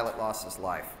the pilot lost his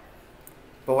life.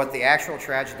 But what the actual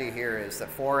tragedy here is that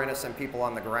 4 innocent people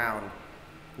on the ground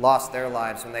lost their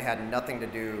lives when they had nothing to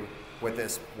do with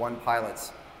this one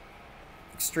pilot's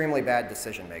extremely bad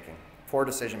decision-making, poor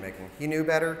decision-making. He knew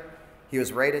better. He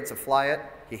was rated to fly it.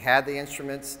 He had the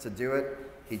instruments to do it.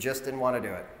 He just didn't want to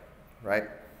do it, right?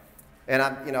 And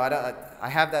I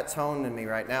have that tone in me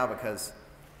right now because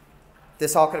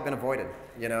this all could have been avoided,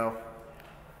 you know.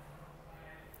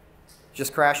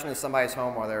 Just crashing into somebody's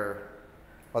home while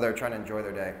they're trying to enjoy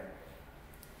their day.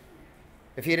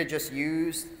 If he had just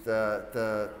used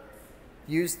the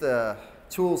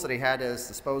tools that he had at his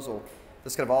disposal,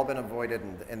 this could have all been avoided,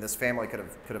 and this family could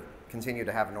have continued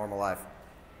to have a normal life.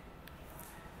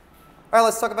 All right,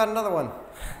 let's talk about another one.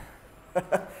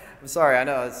 I'm sorry, I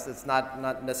know it's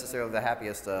not necessarily the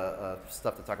happiest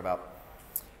stuff to talk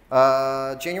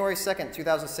about. January 2nd,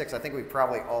 2006, I think we've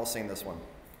probably all seen this one.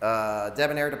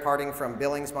 Debonair departing from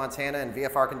Billings, Montana in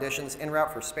VFR conditions en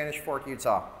route for Spanish Fork,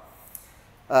 Utah.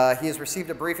 He has received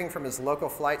a briefing from his local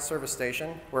flight service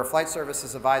station where flight service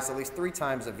has advised at least 3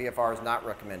 times that VFR is not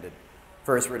recommended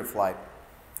for his route of flight.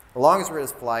 Along his route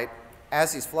of flight,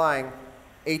 as he's flying,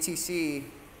 ATC,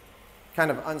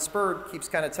 kind of unspurred, keeps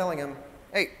kind of telling him,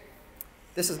 hey,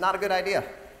 this is not a good idea.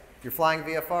 You're flying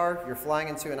VFR, you're flying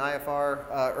into an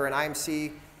IFR or an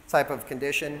IMC type of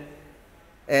condition,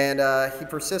 and he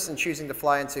persists in choosing to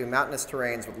fly into mountainous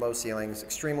terrains with low ceilings,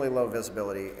 extremely low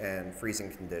visibility, and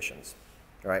freezing conditions.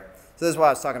 Right? So this is what I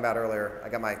was talking about earlier. I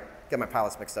got my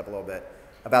pilots mixed up a little bit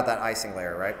about that icing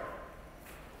layer, right?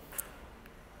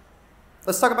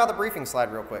 Let's talk about the briefing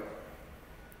slide real quick.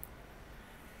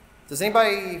 Does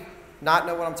anybody not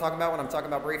know what I'm talking about when I'm talking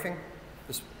about briefing?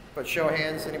 Just put show of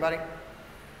hands, anybody?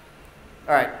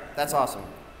 All right, that's awesome.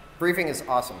 Briefing is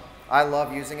awesome. I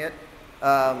love using it.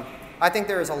 I think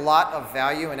there is a lot of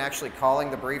value in actually calling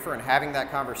the briefer and having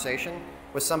that conversation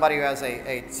with somebody who has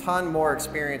a ton more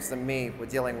experience than me with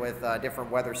dealing with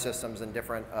different weather systems and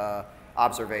different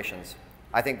observations.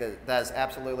 I think that is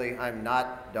absolutely, I'm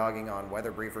not dogging on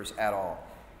weather briefers at all.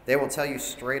 They will tell you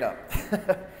straight up.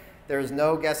 There's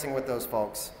no guessing with those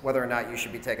folks whether or not you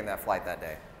should be taking that flight that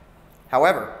day.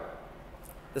 However,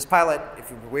 this pilot,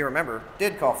 if we remember,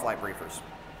 did call flight briefers.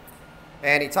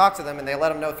 And he talked to them and they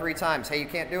let him know 3 times, hey, you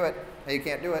can't do it, hey, you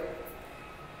can't do it.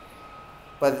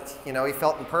 But, you know, he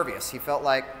felt impervious. He felt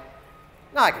like,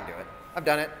 no, I can do it. I've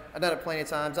done it. I've done it plenty of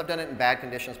times. I've done it in bad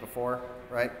conditions before,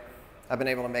 right? I've been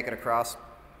able to make it across.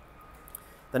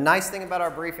 The nice thing about our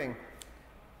briefing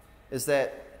is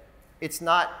that it's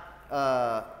not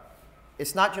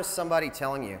just somebody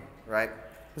telling you, right?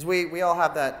 Because we all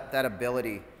have that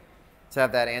ability to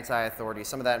have that anti-authority,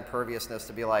 some of that imperviousness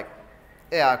to be like,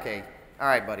 yeah, okay, all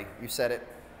right, buddy, you said it.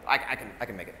 I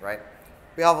can make it, right?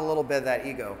 We all have a little bit of that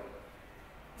ego.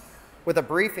 With a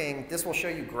briefing, this will show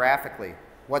you graphically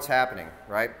what's happening,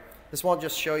 right? This won't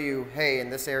just show you, hey, in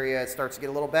this area it starts to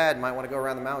get a little bad, you might want to go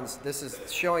around the mountains. This is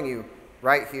showing you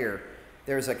right here.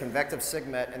 There's a convective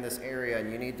sigmet in this area,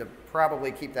 and you need to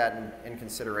probably keep that in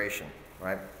consideration,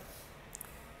 right?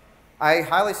 I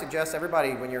highly suggest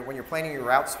everybody, when you're planning your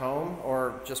routes home,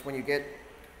 or just when you get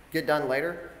done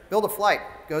later, build a flight.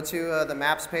 Go to the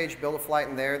maps page, build a flight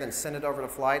in there, then send it over to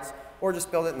flights, or just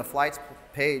build it in the flights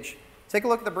page. Take a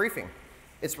look at the briefing.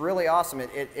 It's really awesome.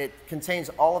 It contains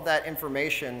all of that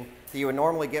information that you would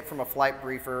normally get from a flight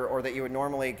briefer or that you would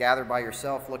normally gather by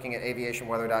yourself looking at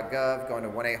aviationweather.gov, going to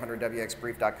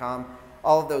 1-800-WXbrief.com,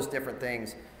 all of those different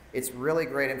things. It's really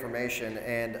great information,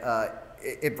 and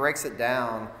it breaks it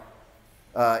down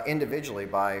individually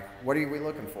by what are we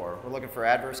looking for. We're looking for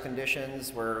adverse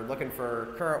conditions. We're looking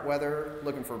for current weather,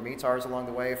 looking for METARs along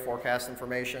the way, forecast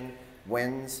information,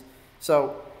 winds.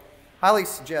 So highly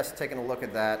suggest taking a look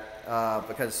at that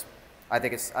because I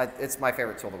think it's my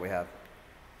favorite tool that we have.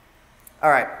 All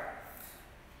right.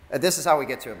 This is how we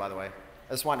get to it, by the way.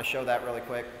 I just wanted to show that really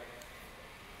quick.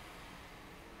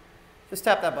 Just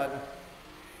tap that button.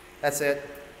 That's it.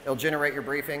 It'll generate your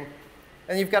briefing.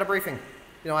 And you've got a briefing.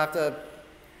 You don't have to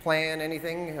plan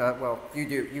anything. Well, you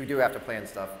do have to plan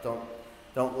stuff.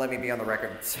 Don't let me be on the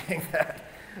record saying that.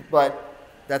 But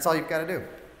that's all you've got to do.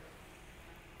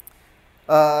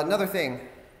 Another thing,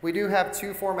 we do have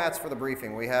 2 formats for the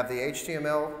briefing. We have the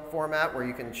HTML format where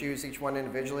you can choose each one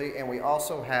individually, and we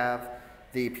also have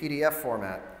the PDF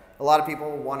format. A lot of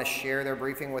people want to share their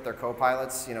briefing with their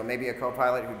co-pilots, you know, maybe a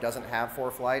co-pilot who doesn't have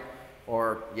ForeFlight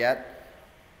or yet.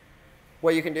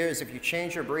 What you can do is if you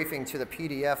change your briefing to the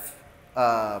PDF,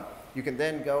 you can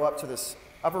then go up to this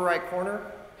upper right corner,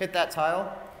 hit that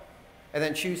tile, and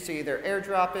then choose to either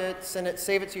airdrop it,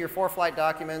 save it to your ForeFlight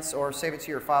documents, or save it to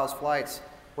your files flights,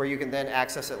 where you can then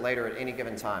access it later at any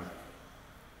given time.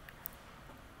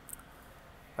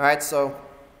 All right, so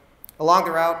along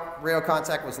the route, radio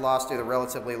contact was lost due to the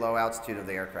relatively low altitude of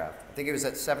the aircraft. I think it was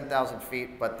at 7,000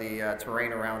 feet, but the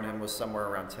terrain around him was somewhere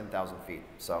around 10,000 feet.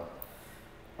 So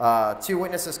 2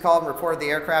 witnesses called and reported the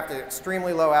aircraft at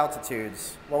extremely low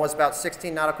altitudes. One was about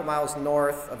 16 nautical miles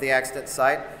north of the accident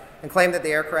site, and claimed that the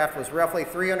aircraft was roughly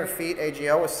 300 feet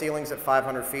AGL with ceilings at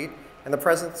 500 feet and the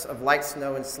presence of light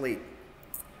snow and sleet.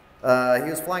 He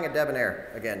was flying a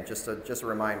Debonair, again, just a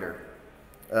reminder.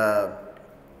 The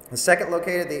second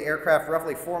located the aircraft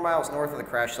roughly 4 miles north of the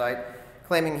crash site,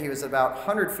 claiming he was about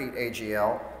 100 feet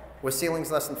AGL with ceilings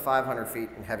less than 500 feet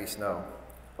and heavy snow.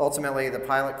 Ultimately, the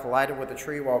pilot collided with a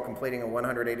tree while completing a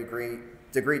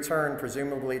 180-degree turn,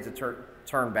 presumably to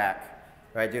turn back,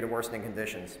 right, due to worsening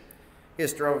conditions. He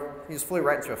just flew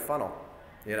right into a funnel,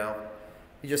 you know.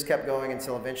 He just kept going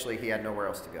until eventually he had nowhere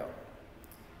else to go.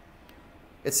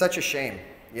 It's such a shame,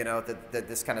 you know, that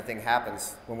this kind of thing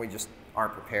happens when we just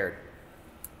aren't prepared.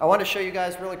 I want to show you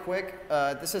guys really quick.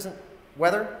 This isn't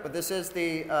weather, but this is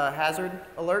the hazard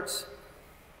alerts,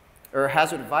 or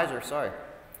hazard advisor, sorry.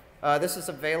 This is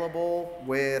available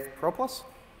with Pro Plus.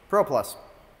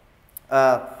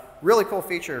 Really cool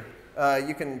feature.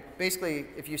 You can basically,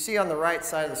 if you see on the right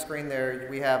side of the screen there,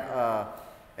 we have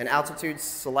an altitude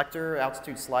selector,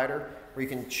 altitude slider, where you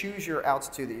can choose your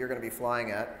altitude that you're going to be flying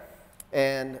at.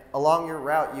 And along your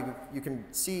route, you can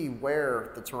see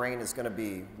where the terrain is going to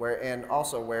be, and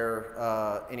also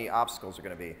where any obstacles are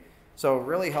going to be. So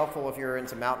really helpful if you're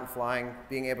into mountain flying,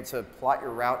 being able to plot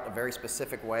your route in a very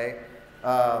specific way.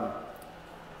 I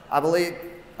believe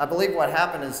what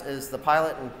happened is the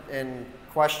pilot in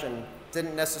question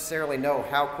didn't necessarily know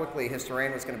how quickly his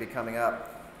terrain was going to be coming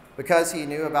up. Because he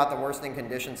knew about the worsening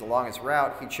conditions along his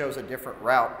route, he chose a different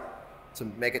route to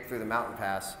make it through the mountain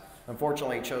pass.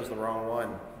 Unfortunately, he chose the wrong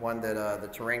one that the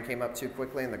terrain came up too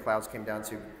quickly and the clouds came down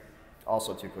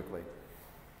also too quickly.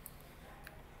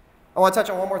 I want to touch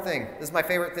on one more thing. This is my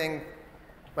favorite thing,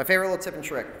 my favorite little tip and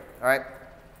trick, all right?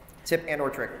 Tip and or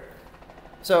trick.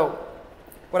 So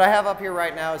what I have up here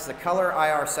right now is the color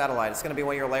IR satellite. It's going to be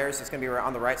one of your layers. It's going to be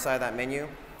on the right side of that menu.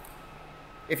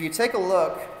 If you take a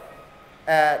look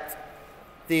at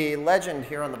the legend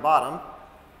here on the bottom,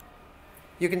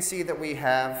 you can see that we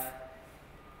have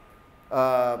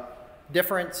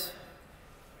different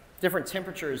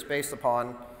temperatures based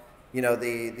upon, you know,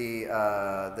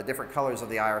 the different colors of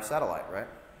the IR satellite, right?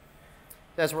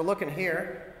 As we're looking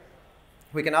here,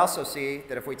 we can also see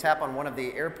that if we tap on one of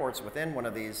the airports within one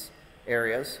of these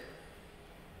areas,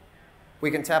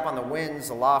 we can tap on the winds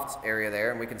aloft area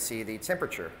there, and we can see the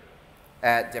temperature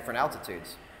at different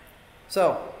altitudes.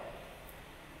 So,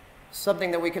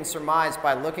 something that we can surmise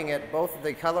by looking at both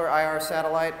the color IR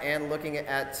satellite and looking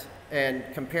at and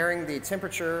comparing the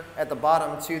temperature at the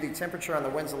bottom to the temperature on the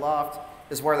winds aloft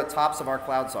is where the tops of our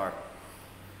clouds are.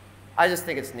 I just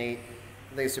think it's neat.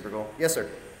 I think it's super cool. Yes, sir.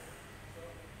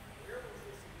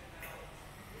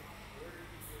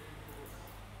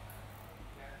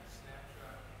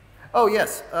 Oh,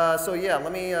 yes. So yeah,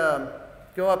 let me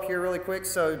go up here really quick.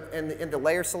 So in the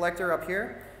layer selector up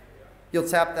here, you'll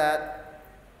tap that.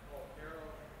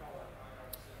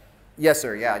 Yes,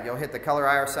 sir. Yeah, you'll hit the color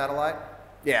IR satellite.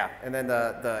 Yeah, and then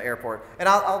the airport. And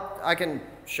I can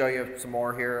show you some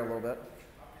more here a little bit.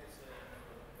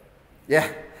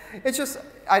 Yeah, it's just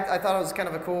I thought it was kind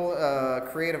of a cool,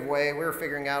 creative way. We were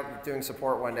figuring out doing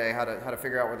support one day how to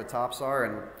figure out where the tops are,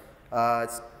 and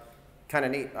it's kind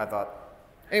of neat, I thought.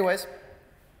 Anyways,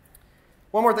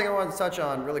 one more thing I wanted to touch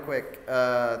on really quick.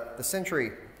 The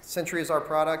Sentry. Sentry is our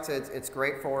product. It's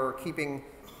great for keeping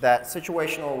that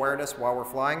situational awareness while we're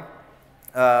flying.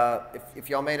 If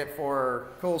y'all made it for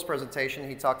Cool's presentation,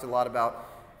 he talked a lot about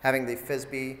having the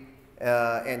FSB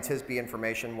and TSB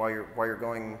information while you're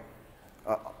going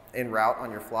en route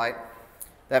on your flight.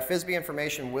 That FSB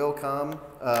information will come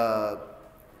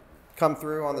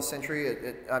through on the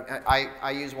Sentry.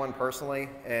 I use one personally,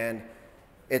 and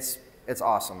it's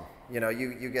awesome. You know,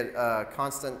 you get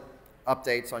constant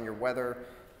updates on your weather.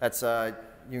 That's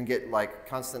you can get like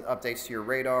constant updates to your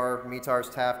radar,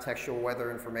 METARS, TAF, textual weather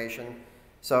information.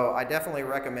 So I definitely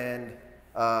recommend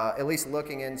at least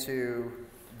looking into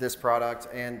this product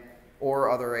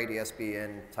or other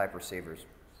ADS-BN type receivers.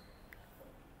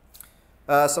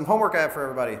 Some homework I have for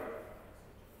everybody.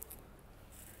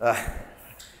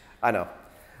 I know.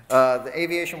 The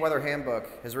Aviation Weather Handbook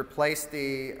has replaced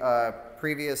the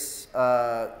previous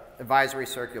advisory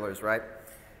circulars, right?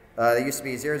 There used to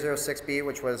be 006B,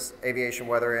 which was aviation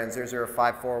weather, and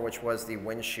 0054, which was the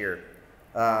wind shear.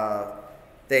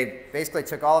 They basically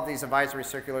took all of these advisory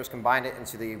circulars, combined it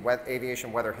into the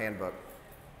Aviation Weather Handbook.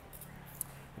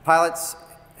 The Pilot's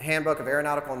Handbook of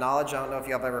Aeronautical Knowledge, I don't know if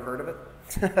you have ever heard of it.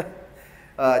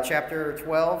 Chapter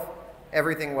 12,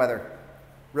 Everything Weather.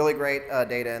 Really great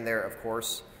data in there, of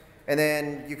course. And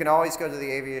then you can always go to the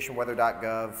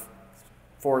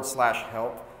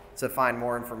aviationweather.gov/help to find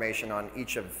more information on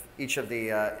each of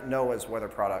the NOAA's weather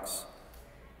products.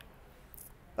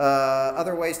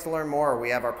 Other ways to learn more, we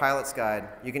have our pilot's guide.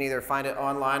 You can either find it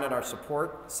online at our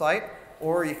support site,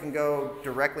 or you can go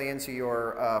directly into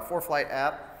your ForeFlight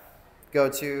app, go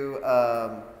to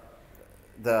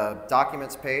the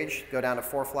documents page, go down to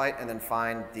ForeFlight, and then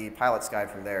find the pilot's guide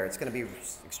from there. It's going to be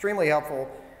extremely helpful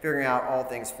figuring out all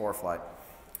things ForeFlight.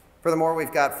 Furthermore,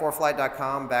 we've got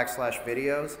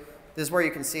foreflight.com/videos. This is where you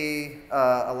can see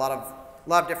a lot of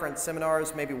different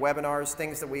seminars, maybe webinars,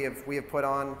 things that we have put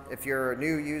on. If you're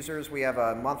new users, we have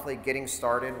a monthly Getting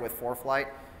Started with ForeFlight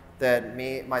that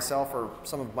myself, or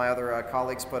some of my other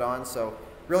colleagues put on. So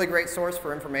really great source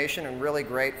for information, and really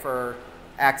great for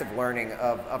active learning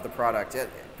of the product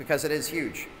because it is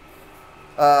huge.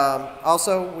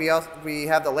 Also, we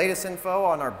have the latest info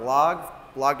on our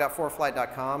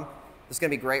blog.foreflight.com. This is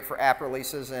going to be great for app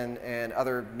releases and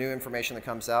other new information that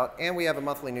comes out. And we have a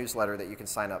monthly newsletter that you can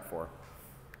sign up for.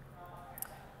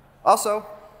 Also,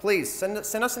 please send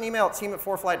us an email at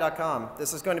team@foreflight.com.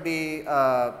 This is going to be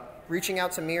reaching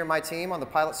out to me or my team on the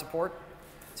pilot support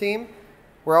team.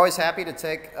 We're always happy to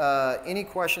take any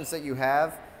questions that you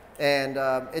have. And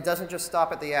it doesn't just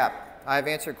stop at the app. I've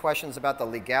answered questions about the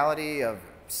legality of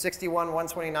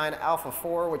 61129 Alpha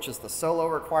 4, which is the solo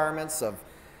requirements of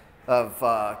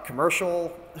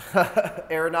commercial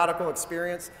aeronautical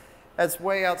experience. That's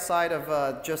way outside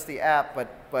of just the app,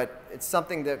 but it's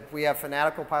something that we have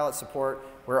fanatical pilot support.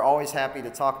 We're always happy to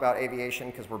talk about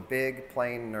aviation because we're big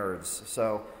plane nerds.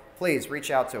 So please reach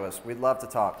out to us. We'd love to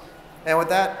talk. And with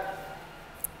that,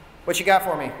 what you got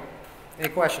for me? Any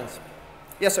questions?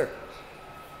 Yes, sir.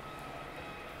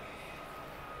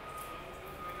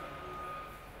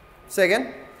 Say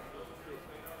again?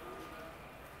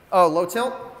 Oh, low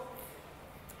tilt?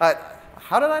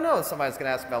 How did I know somebody's going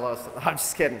to ask about low tilt? I'm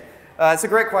just kidding. It's a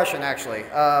great question, actually.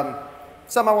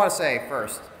 Something I want to say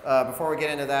first, before we get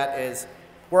into that, is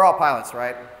we're all pilots,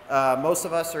 right? Most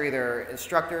of us are either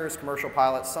instructors, commercial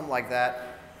pilots, something like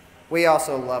that. We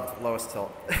also love lowest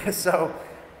tilt. So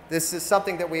this is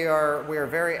something that we are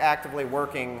very actively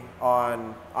working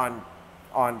on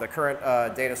the current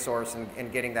data source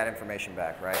and getting that information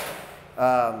back, right?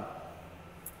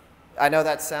 I know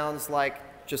that sounds like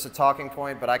just a talking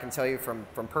point, but I can tell you from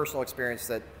personal experience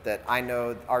that I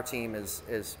know our team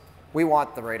we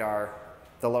want the radar,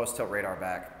 the lowest tilt radar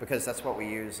back, because that's what we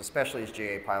use, especially as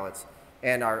GA pilots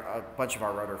and a bunch of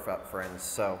our rotor friends.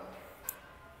 So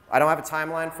I don't have a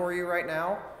timeline for you right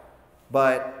now,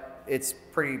 but it's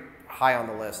pretty high on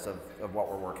the list of what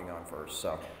we're working on first.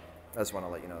 So I just want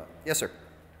to let you know that. Yes, sir.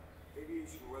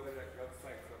 Aviation weather that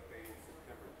website's updating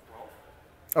September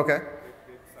 12th. Okay.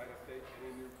 Big site update.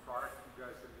 Any new products you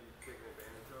guys should be taking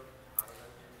advantage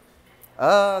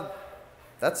of?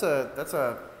 That's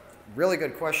a really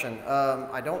good question.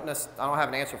 I don't have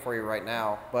an answer for you right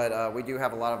now, but we do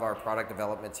have a lot of our product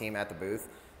development team at the booth.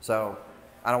 So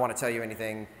I don't want to tell you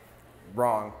anything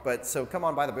wrong, but so come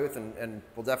on by the booth and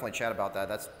we'll definitely chat about that.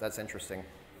 That's interesting.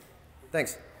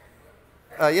 Thanks.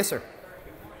 Yes, sir. Can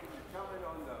you comment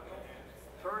on the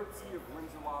currency of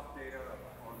winds aloft data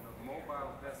on the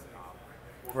mobile desktop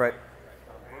Right.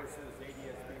 versus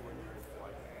ADS-B when you're in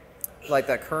flight? Like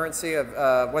the currency of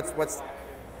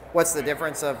what's the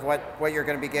difference of what you're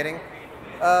going to be getting?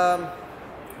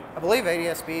 I believe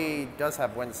ADS-B does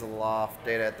have winds aloft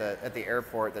data at the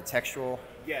airport, the textual.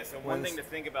 Yeah, so one thing to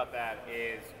think about that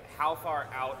is how far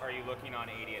out are you looking on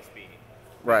ADS-B?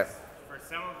 Right. For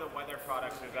some of the weather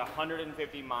products, there's a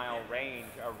 150-mile range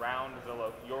around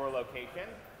your location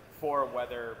for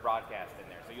weather broadcast in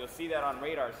there. So you'll see that on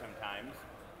radar sometimes,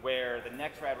 where the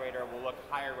next rad radar will look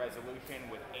higher resolution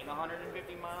within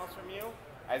 150 miles from you,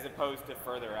 as opposed to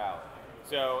further out.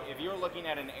 So if you're looking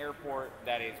at an airport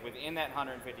that is within that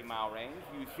 150-mile range,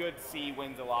 you should see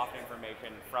winds aloft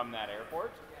information from that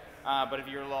airport. But if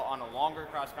you're on a longer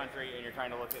cross-country and you're trying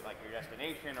to look at like your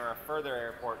destination or a further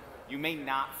airport, you may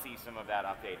not see some of that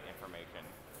update information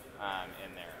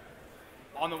in there.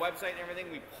 On the website and everything,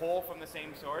 we pull from the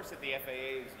same source that the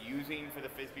FAA is using for the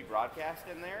FISB broadcast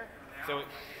in there, so it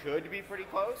should be pretty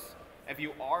close. If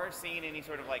you are seeing any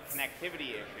sort of like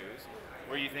connectivity issues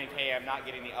where you think, hey, I'm not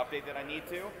getting the update that I need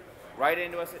to, write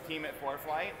into us at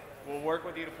team@ForeFlight. We'll work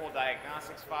with you to pull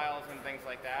diagnostics files and things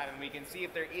like that, and we can see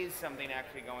if there is something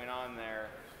actually going on there,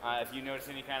 if you notice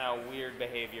any kind of weird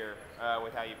behavior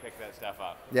with how you pick that stuff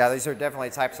up. Yeah, these are definitely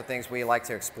types of things we like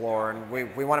to explore, and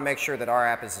we want to make sure that our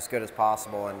app is as good as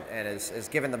possible and is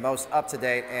given the most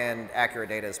up-to-date and accurate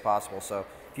data as possible. So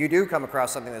if you do come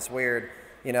across something that's weird,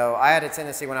 you know, I had a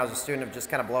tendency when I was a student of just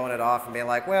kind of blowing it off and being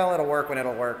like, well, it'll work when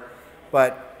it'll work.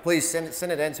 But please send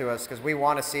it in to us, because we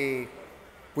want to see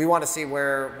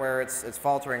where it's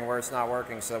faltering, where it's not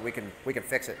working, so that we can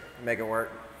fix it and make it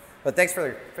work. But thanks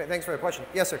for the question.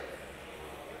 Yes, sir.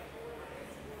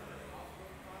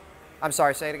 I'm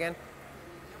sorry. Say it again.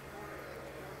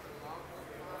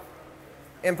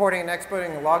 Importing and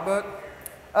exporting a logbook.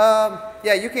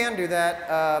 Yeah, you can do that.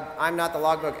 I'm not the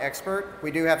logbook expert.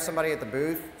 We do have somebody at the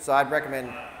booth, so I'd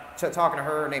recommend talking to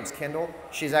her. Her name's Kendall.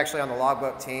 She's actually on the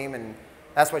logbook team, and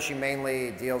that's what she mainly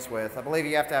deals with. I believe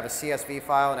you have to have a CSV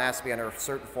file, and it has to be under a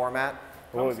certain format.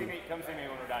 Come see me when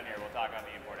we're done here. We'll talk on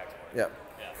the import-export. Yep.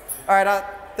 Yeah. All right.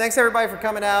 Thanks, everybody, for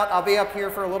coming out. I'll be up here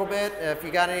for a little bit if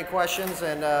you got any questions,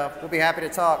 and we'll be happy to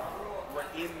talk. We're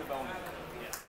in the bone